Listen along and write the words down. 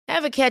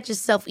Ever catch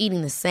yourself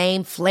eating the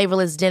same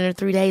flavorless dinner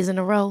 3 days in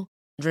a row?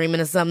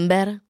 Dreaming of something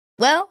better?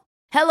 Well,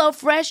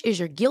 HelloFresh is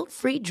your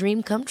guilt-free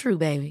dream come true,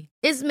 baby.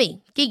 It's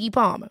me, Keke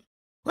Palmer.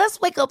 Let's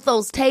wake up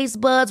those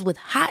taste buds with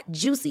hot,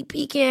 juicy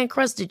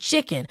pecan-crusted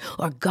chicken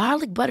or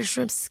garlic butter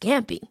shrimp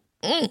scampi.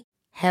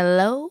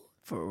 Hello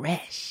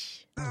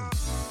Fresh.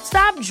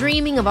 Stop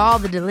dreaming of all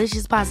the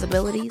delicious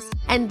possibilities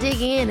and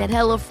dig in at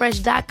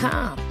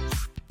HelloFresh.com.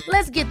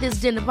 Let's get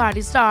this dinner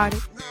party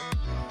started.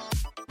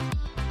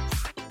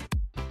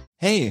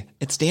 Hey,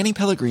 it's Danny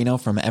Pellegrino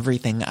from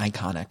Everything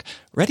Iconic.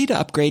 Ready to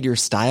upgrade your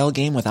style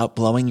game without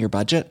blowing your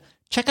budget?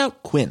 Check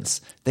out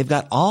Quince. They've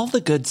got all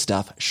the good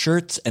stuff,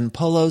 shirts and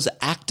polos,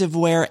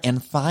 activewear,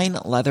 and fine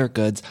leather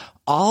goods,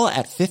 all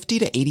at 50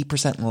 to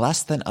 80%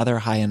 less than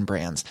other high-end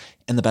brands.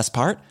 And the best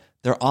part?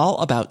 They're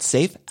all about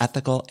safe,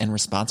 ethical, and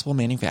responsible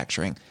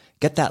manufacturing.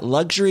 Get that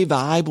luxury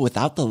vibe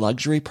without the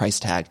luxury price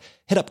tag.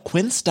 Hit up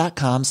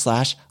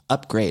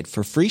quince.com/upgrade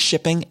for free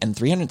shipping and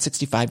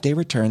 365-day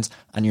returns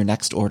on your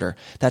next order.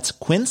 That's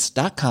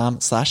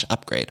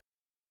quince.com/upgrade.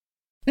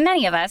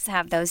 Many of us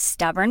have those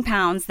stubborn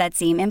pounds that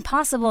seem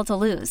impossible to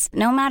lose,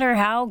 no matter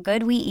how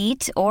good we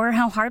eat or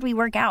how hard we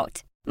work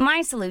out.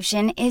 My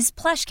solution is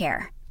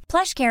PlushCare.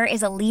 PlushCare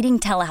is a leading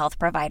telehealth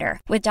provider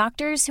with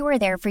doctors who are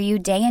there for you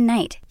day and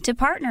night to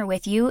partner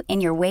with you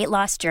in your weight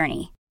loss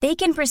journey. They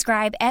can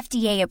prescribe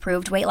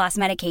FDA-approved weight loss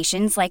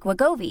medications like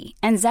Wegovy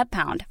and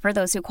Zepbound for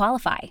those who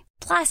qualify.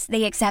 Plus,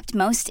 they accept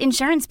most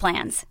insurance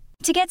plans.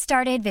 To get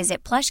started,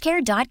 visit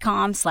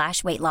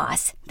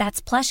plushcare.com/weightloss.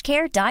 That's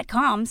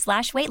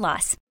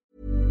plushcare.com/weightloss.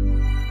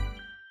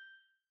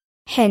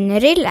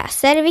 Henry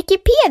läser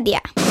Wikipedia.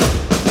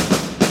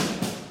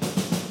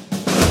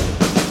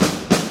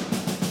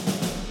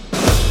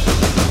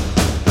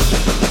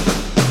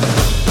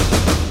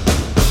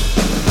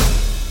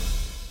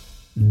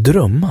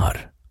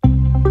 Drömmar.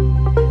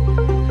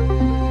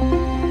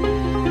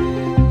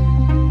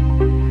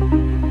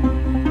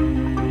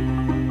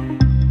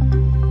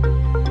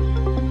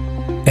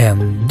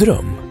 En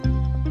dröm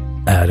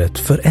är ett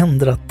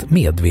förändrat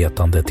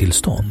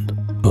medvetandetillstånd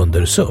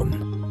under sömn.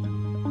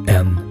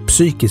 En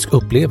psykisk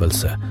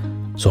upplevelse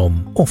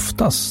som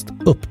oftast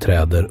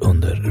uppträder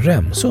under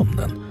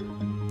REM-sömnen,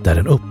 där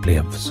den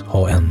upplevs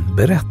ha en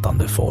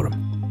berättande form.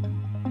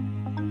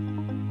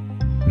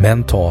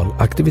 Mental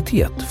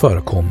aktivitet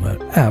förekommer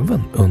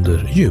även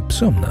under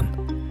djupsömnen,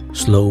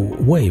 slow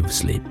wave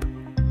sleep,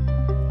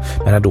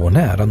 men är då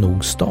nära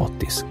nog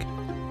statisk.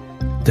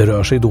 Det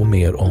rör sig då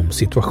mer om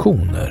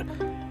situationer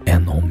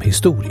än om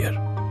historier.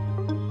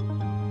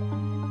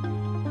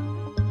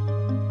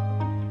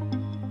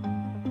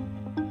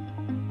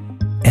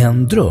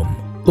 En dröm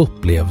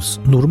upplevs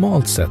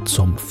normalt sett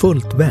som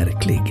fullt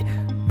verklig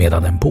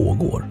medan den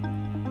pågår.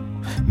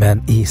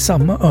 Men i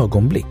samma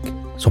ögonblick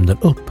som den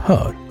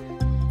upphör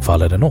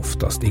faller den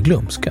oftast i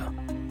glömska.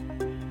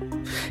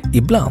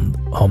 Ibland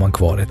har man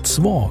kvar ett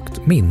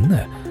svagt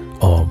minne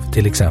av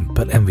till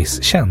exempel en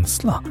viss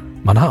känsla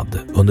man hade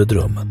under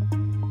drömmen.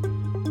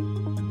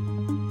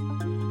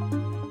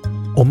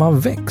 Om man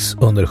väcks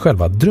under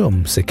själva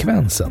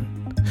drömsekvensen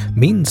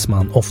minns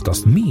man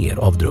oftast mer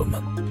av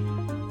drömmen.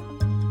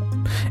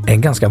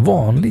 En ganska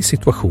vanlig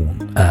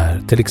situation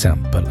är till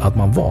exempel att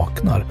man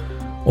vaknar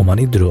och man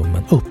i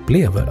drömmen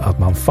upplever att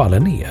man faller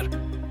ner,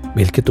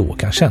 vilket då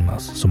kan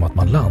kännas som att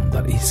man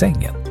landar i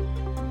sängen.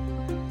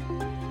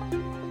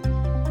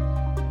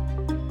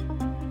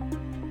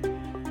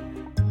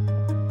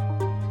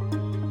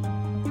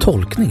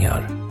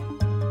 Tolkningar.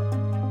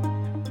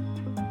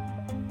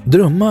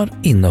 Drömmar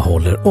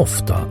innehåller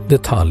ofta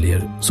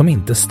detaljer som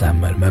inte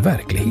stämmer med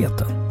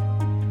verkligheten.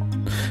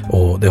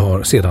 Och det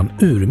har sedan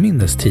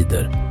urminnes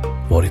tider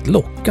varit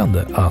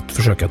lockande att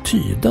försöka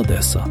tyda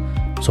dessa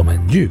som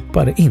en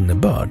djupare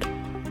innebörd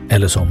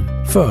eller som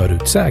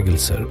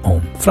förutsägelser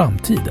om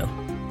framtiden.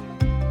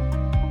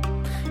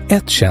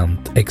 Ett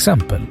känt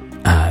exempel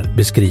är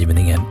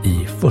beskrivningen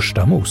i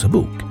Första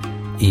Mosebok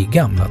i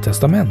Gamla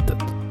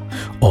testamentet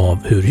av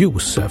hur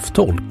Josef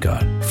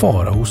tolkar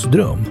faraos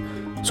dröm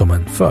som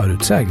en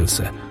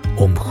förutsägelse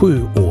om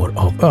 7 år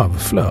av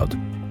överflöd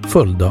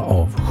följda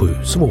av 7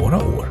 svåra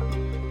år.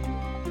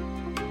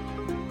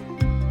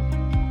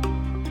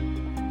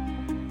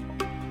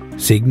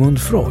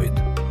 Sigmund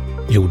Freud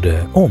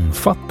gjorde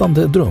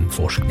omfattande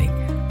drömforskning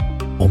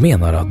och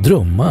menar att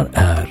drömmar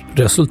är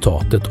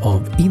resultatet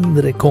av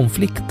inre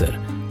konflikter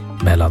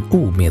mellan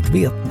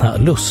omedvetna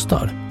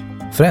lustar,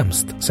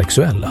 främst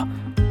sexuella,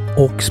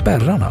 och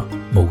spärrarna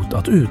mot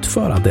att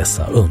utföra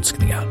dessa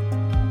önskningar.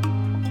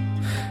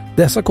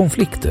 Dessa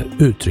konflikter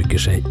uttrycker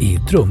sig i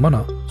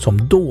drömmarna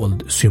som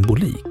dold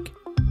symbolik.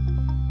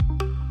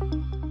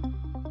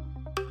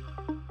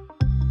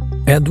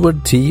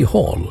 Edward T.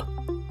 Hall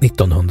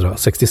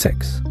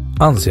 1966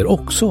 anser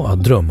också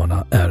att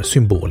drömmarna är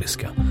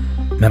symboliska,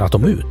 men att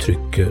de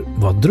uttrycker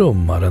vad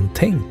drömmaren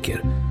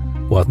tänker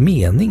och att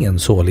meningen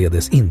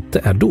således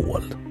inte är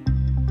dold.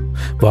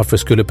 Varför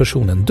skulle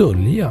personen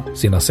dölja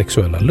sina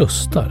sexuella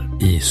lustar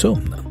i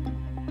sömnen?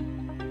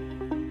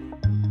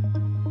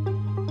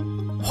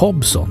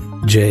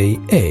 Hobson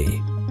J.A.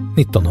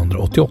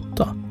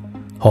 1988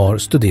 har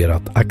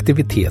studerat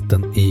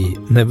aktiviteten i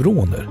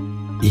neuroner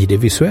i det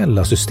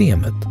visuella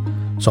systemet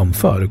som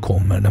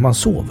förekommer när man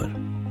sover.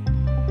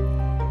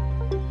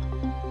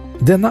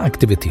 Denna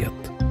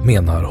aktivitet,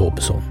 menar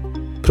Hobson,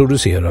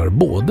 producerar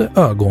både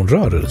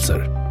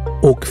ögonrörelser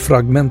och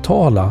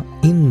fragmentala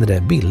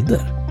inre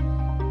bilder.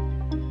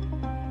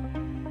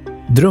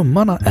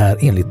 Drömmarna är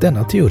enligt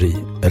denna teori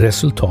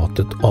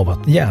resultatet av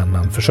att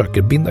hjärnan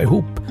försöker binda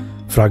ihop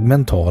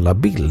fragmentala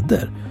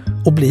bilder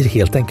och blir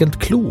helt enkelt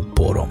klok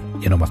på dem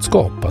genom att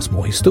skapa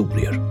små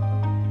historier.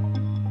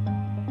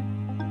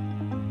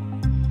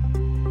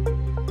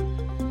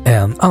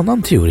 En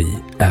annan teori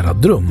är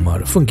att drömmar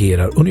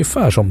fungerar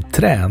ungefär som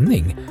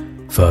träning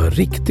för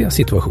riktiga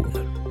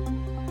situationer.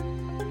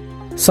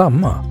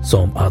 Samma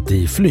som att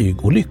i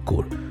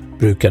flygolyckor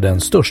brukar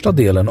den största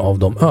delen av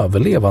de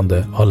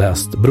överlevande ha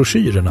läst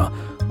broschyrerna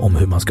om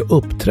hur man ska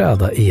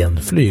uppträda i en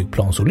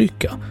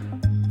flygplansolycka,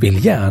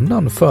 vill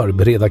hjärnan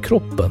förbereda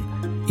kroppen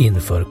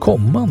inför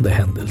kommande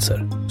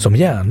händelser som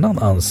hjärnan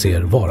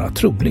anser vara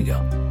troliga.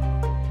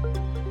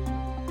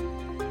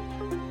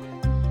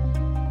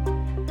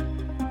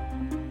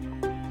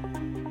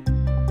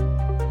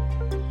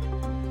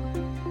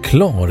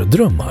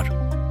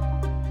 Klardrömmar.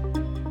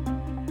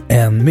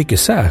 En mycket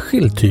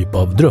särskild typ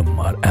av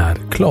drömmar är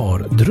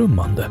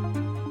klardrömmande,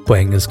 på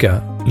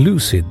engelska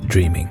lucid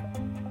dreaming.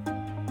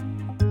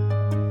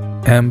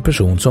 En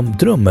person som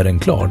drömmer en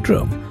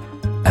klardröm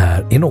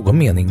är i någon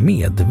mening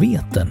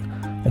medveten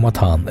om att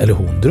han eller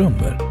hon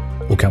drömmer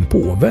och kan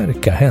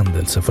påverka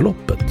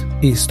händelseförloppet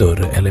i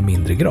större eller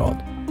mindre grad.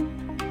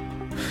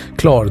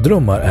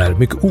 Klardrömmar är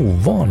mycket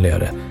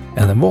ovanligare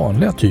än den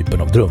vanliga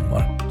typen av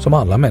drömmar som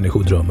alla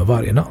människor drömmer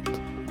varje natt.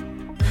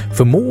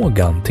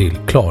 Förmågan till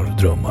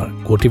klardrömmar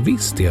går till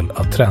viss del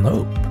att träna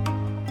upp.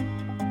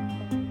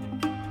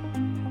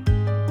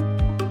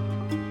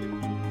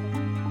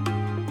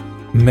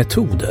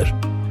 Metoder.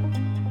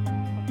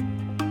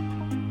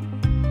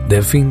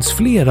 Det finns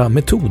flera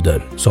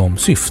metoder som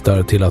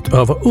syftar till att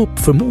öva upp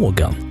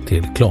förmågan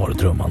till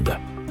klardrömmande.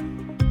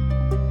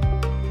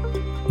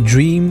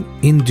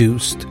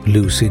 Dream-induced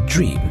lucid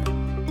dream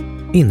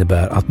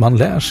innebär att man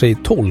lär sig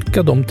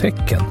tolka de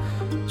tecken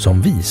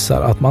som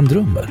visar att man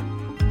drömmer.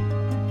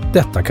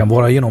 Detta kan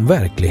vara genom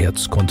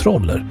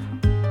verklighetskontroller.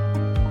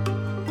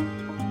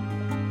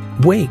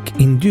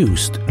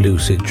 Wake-induced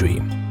lucid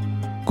dream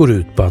går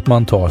ut på att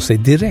man tar sig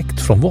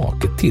direkt från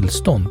vaket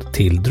tillstånd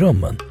till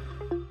drömmen.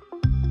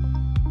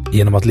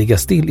 Genom att ligga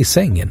still i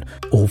sängen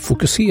och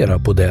fokusera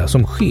på det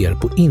som sker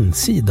på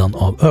insidan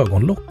av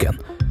ögonlocken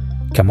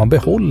kan man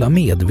behålla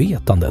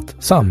medvetandet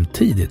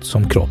samtidigt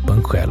som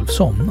kroppen själv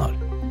somnar.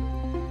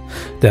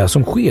 Det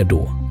som sker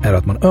då är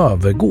att man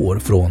övergår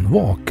från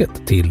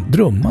vaket till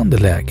drömmande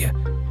läge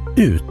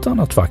utan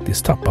att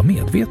faktiskt tappa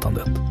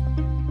medvetandet.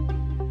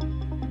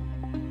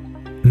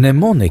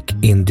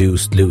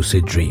 Mnemonic-induced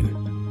lucid dream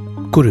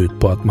går ut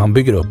på att man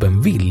bygger upp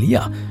en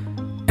vilja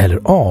eller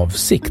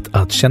avsikt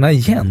att känna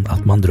igen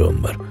att man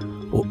drömmer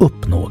och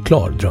uppnå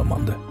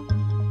klardrömmande.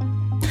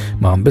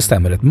 Man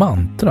bestämmer ett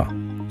mantra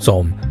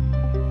som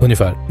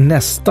ungefär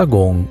nästa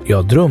gång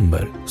jag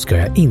drömmer ska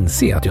jag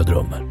inse att jag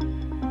drömmer.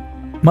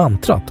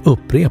 Mantrat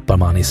upprepar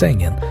man i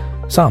sängen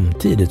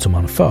samtidigt som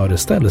man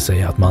föreställer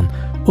sig att man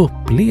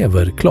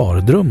upplever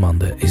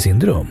klardrömmande i sin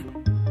dröm.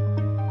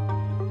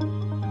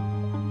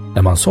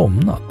 När man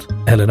somnat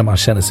eller när man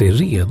känner sig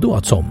redo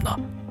att somna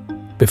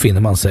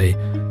befinner man sig,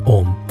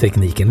 om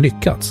tekniken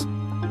lyckats,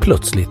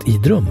 plötsligt i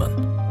drömmen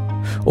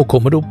och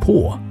kommer då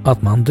på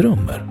att man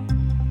drömmer.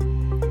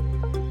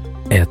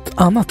 Ett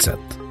annat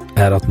sätt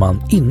är att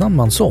man innan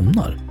man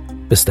somnar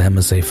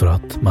bestämmer sig för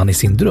att man i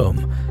sin dröm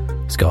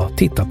ska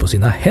titta på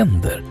sina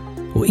händer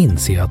och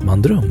inse att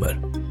man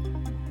drömmer.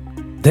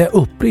 Det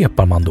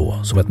upprepar man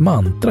då som ett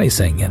mantra i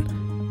sängen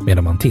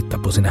medan man tittar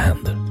på sina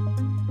händer.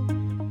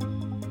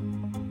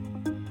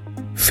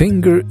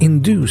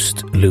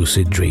 Finger-induced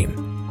lucid dream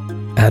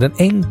är en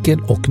enkel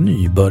och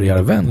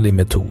nybörjarvänlig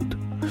metod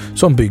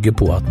som bygger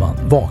på att man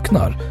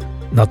vaknar,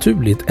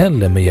 naturligt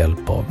eller med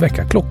hjälp av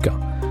väckarklocka,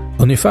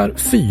 ungefär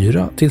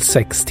 4 till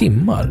 6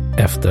 timmar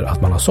efter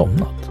att man har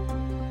somnat.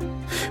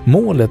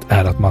 Målet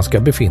är att man ska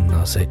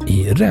befinna sig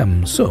i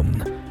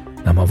REM-sömn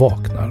när man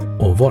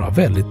vaknar och vara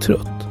väldigt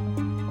trött.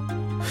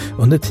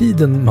 Under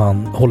tiden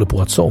man håller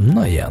på att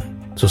somna igen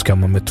så ska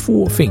man med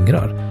 2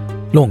 fingrar,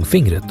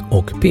 långfingret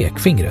och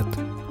pekfingret,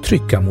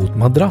 trycka mot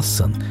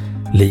madrassen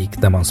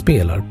likt när man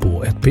spelar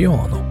på ett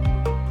piano.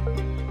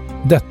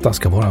 Detta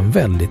ska vara en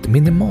väldigt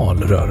minimal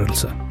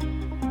rörelse.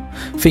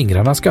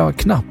 Fingrarna ska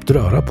knappt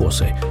röra på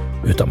sig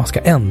utan man ska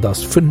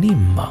endast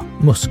förnimma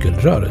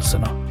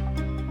muskelrörelserna.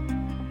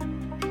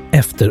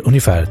 Efter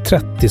ungefär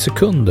 30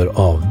 sekunder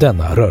av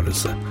denna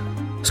rörelse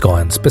ska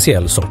en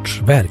speciell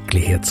sorts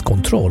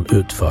verklighetskontroll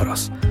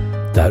utföras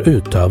där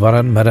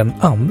utövaren med den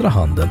andra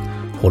handen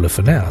håller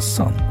för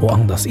näsan och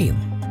andas in.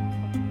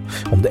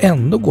 Om det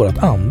ändå går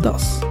att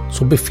andas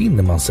så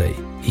befinner man sig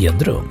i en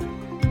dröm.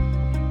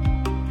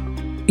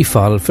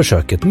 Ifall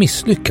försöket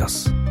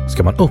misslyckas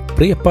ska man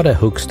upprepa det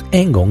högst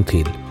en gång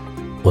till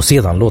och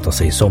sedan låta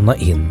sig somna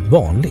in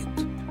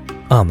vanligt.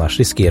 Annars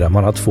riskerar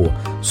man att få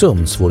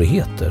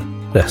sömnsvårigheter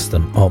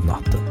resten av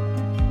natten.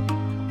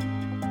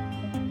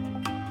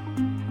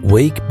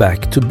 Wake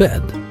back to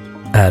bed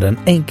är en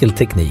enkel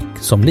teknik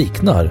som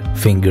liknar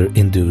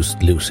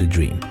finger-induced lucid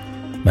dream,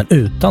 men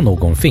utan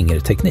någon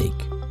fingerteknik.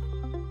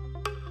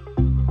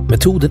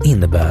 Metoden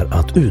innebär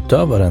att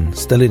utövaren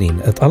ställer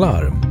in ett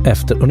alarm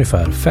efter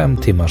ungefär 5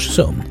 timmars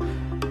sömn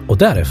och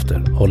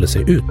därefter håller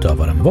sig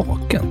utövaren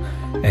vaken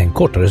en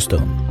kortare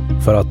stund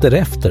för att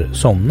därefter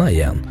somna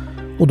igen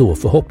och då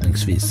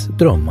förhoppningsvis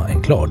drömma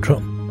en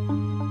klardröm.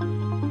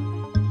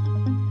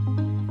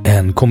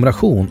 En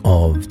kombination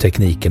av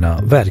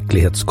teknikerna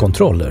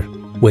verklighetskontroller,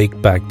 Wake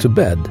back to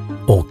bed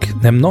och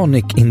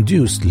Mnemonic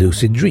induced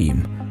lucid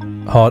dream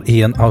har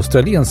i en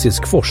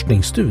australiensisk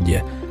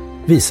forskningsstudie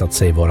visat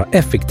sig vara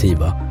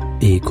effektiva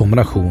i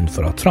kombination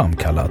för att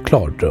framkalla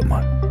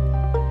klardrömmar.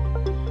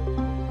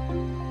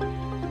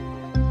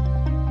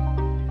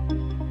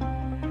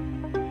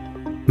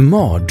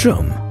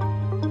 Mardröm.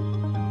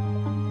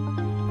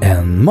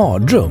 En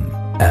mardröm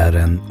är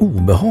en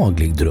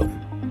obehaglig dröm.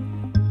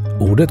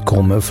 Ordet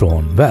kommer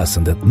från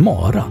väsendet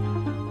mara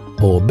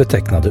och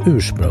betecknade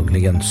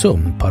ursprungligen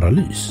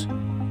sömnparalys.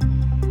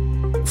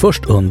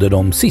 Först under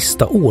de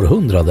sista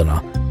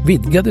århundradena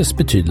vidgades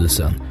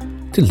betydelsen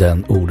till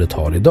den ordet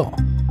har idag.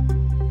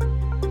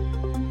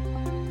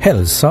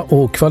 Hälsa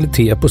och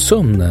kvalitet på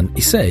sömnen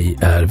i sig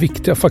är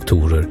viktiga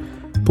faktorer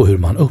på hur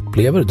man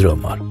upplever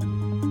drömmar.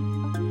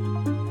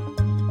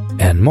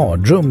 En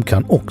mardröm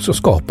kan också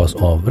skapas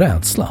av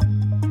rädsla.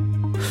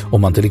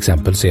 Om man till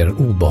exempel ser en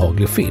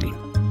obehaglig film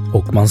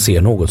och man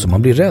ser något som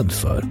man blir rädd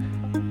för,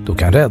 då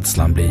kan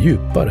rädslan bli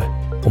djupare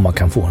och man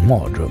kan få en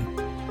mardröm.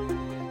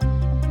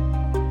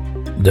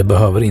 Det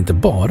behöver inte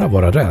bara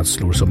vara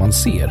rädslor som man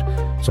ser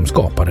som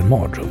skapar en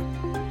mardröm.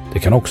 Det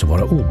kan också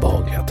vara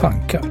obehagliga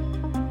tankar.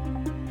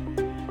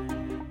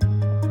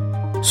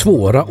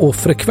 Svåra och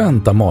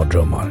frekventa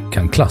mardrömmar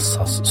kan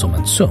klassas som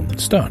en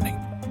sömnstörning.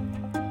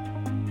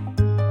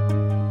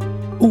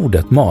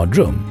 Ordet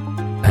mardröm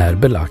är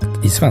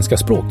belagt i svenska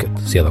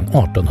språket sedan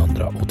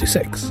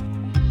 1886.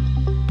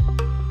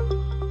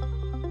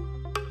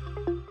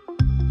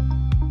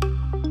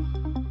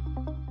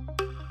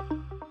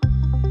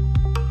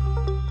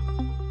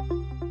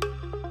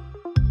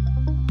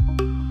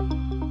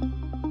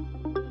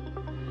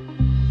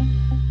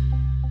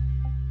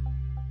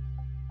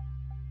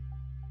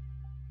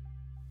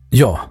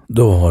 Ja,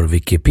 då har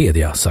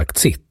Wikipedia sagt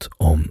sitt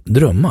om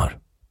drömmar.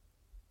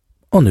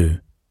 Och nu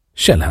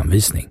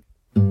källhänvisning.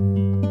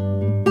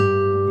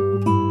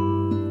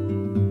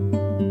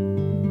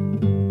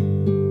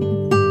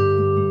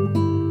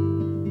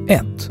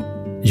 1.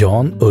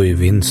 Jan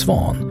Öyvind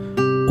Svan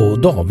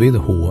och David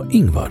H.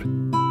 Ingvar.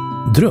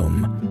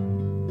 Dröm.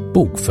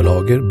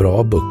 Bokförlager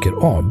Bra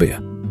Böcker AB.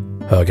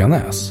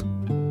 Höganäs.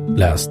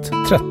 Läst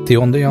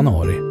 30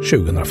 januari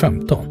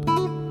 2015.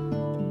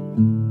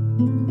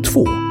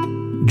 2.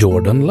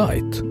 Jordan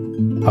Light.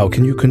 How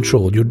can you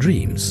control your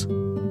dreams?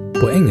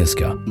 På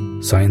engelska,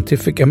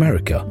 Scientific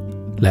America.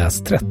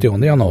 Läst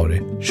 30 januari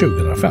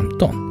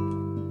 2015.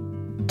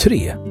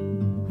 3.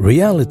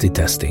 Reality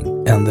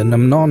Testing and the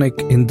Mnemonic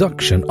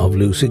Induction of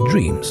Lucid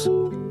Dreams.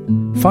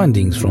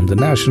 Findings from the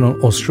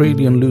National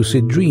Australian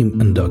Lucid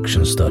Dream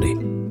Induction Study.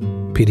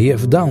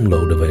 PDF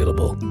download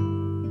available.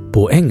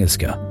 På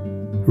engelska,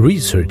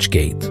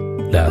 ResearchGate.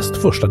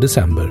 Läst 1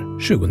 december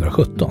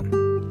 2017.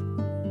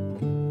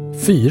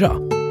 4.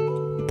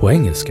 På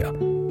engelska,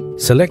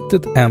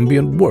 Selected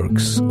Ambient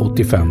Works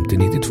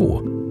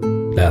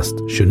 85-92. Läst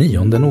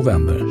 29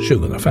 november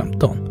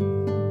 2015.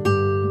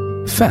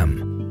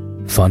 5.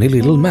 Funny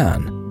Little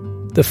Man.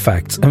 The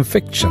Facts and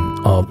Fiction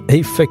of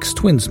Aphex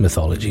Twins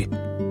Mythology.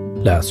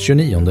 Läst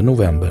 29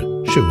 november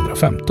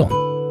 2015.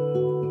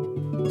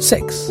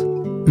 6.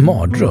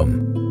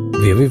 Mardröm.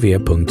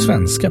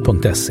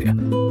 www.svenska.se.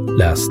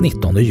 Läs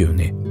 19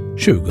 juni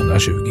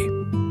 2020.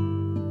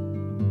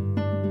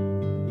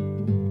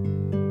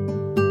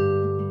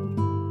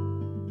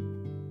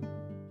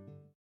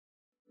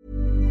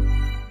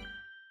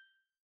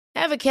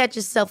 Ever catch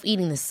yourself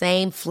eating the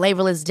same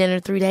flavorless dinner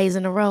 3 days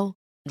in a row?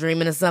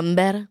 Dreaming of something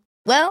better?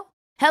 Well,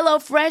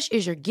 HelloFresh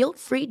is your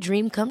guilt-free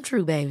dream come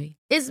true, baby.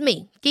 It's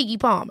me, Keke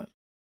Palmer.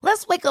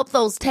 Let's wake up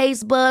those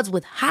taste buds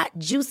with hot,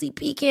 juicy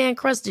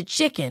pecan-crusted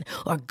chicken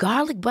or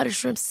garlic butter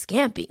shrimp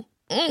scampi.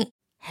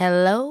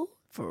 Hello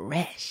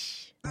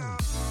Fresh.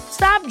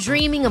 Stop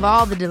dreaming of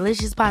all the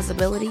delicious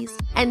possibilities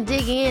and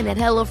dig in at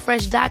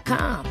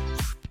HelloFresh.com.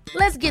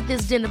 Let's get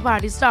this dinner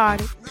party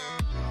started.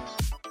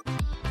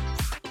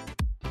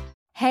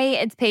 Hey,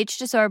 it's Paige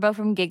DeSorbo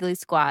from Giggly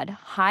Squad.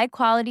 High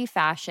quality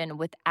fashion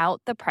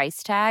without the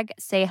price tag.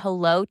 Say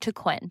hello to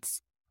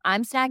Quince.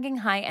 I'm snagging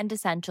high-end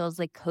essentials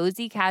like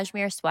cozy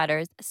cashmere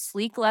sweaters,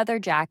 sleek leather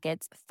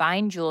jackets,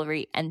 fine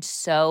jewelry, and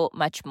so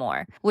much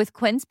more. With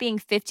Quince being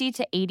 50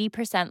 to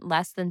 80%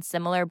 less than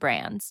similar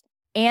brands.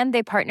 And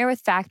they partner with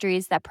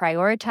factories that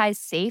prioritize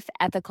safe,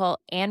 ethical,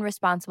 and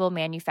responsible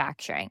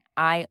manufacturing.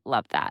 I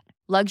love that.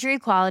 Luxury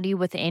quality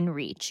within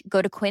reach.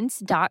 Go to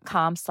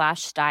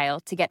quince.com/style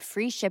to get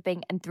free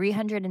shipping and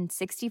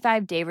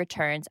 365-day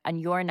returns on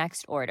your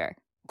next order.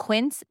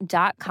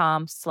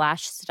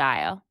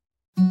 Quince.com/style.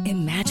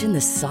 Imagine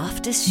the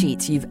softest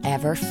sheets you've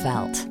ever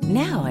felt.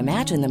 Now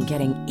imagine them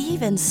getting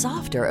even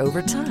softer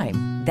over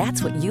time.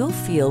 That's what you'll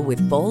feel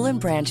with Boll &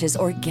 Branch's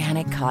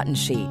organic cotton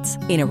sheets.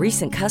 In a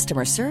recent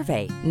customer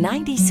survey,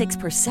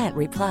 96%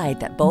 replied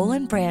that Boll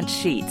 & Branch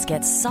sheets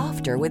get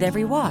softer with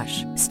every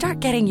wash. Start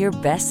getting your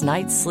best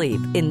night's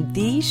sleep in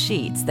these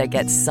sheets that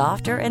get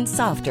softer and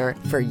softer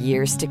for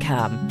years to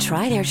come.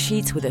 Try their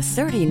sheets with a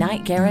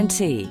 30-night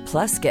guarantee.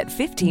 Plus, get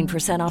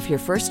 15% off your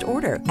first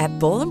order at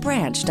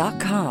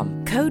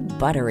bollandbranch.com. Code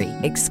BUTTERY.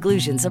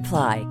 Exclusions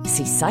apply.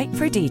 See site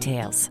for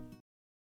details.